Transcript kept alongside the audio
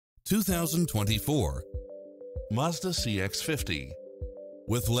2024 Mazda CX-50.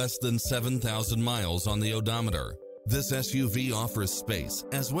 With less than 7,000 miles on the odometer, this SUV offers space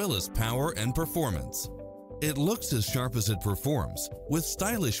as well as power and performance. It looks as sharp as it performs, with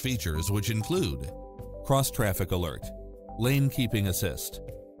stylish features which include cross-traffic alert, lane keeping assist,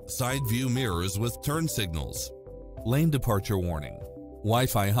 side view mirrors with turn signals, lane departure warning,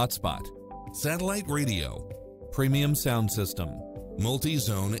 Wi-Fi hotspot, satellite radio, premium sound system,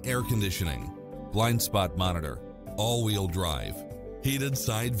 multi-zone air conditioning, blind spot monitor, all-wheel drive, heated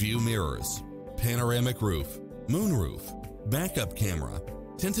side view mirrors, panoramic roof, moonroof, backup camera,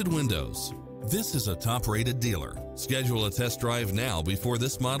 tinted windows. This is a top-rated dealer. Schedule a test drive now before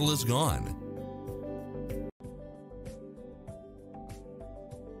this model is gone.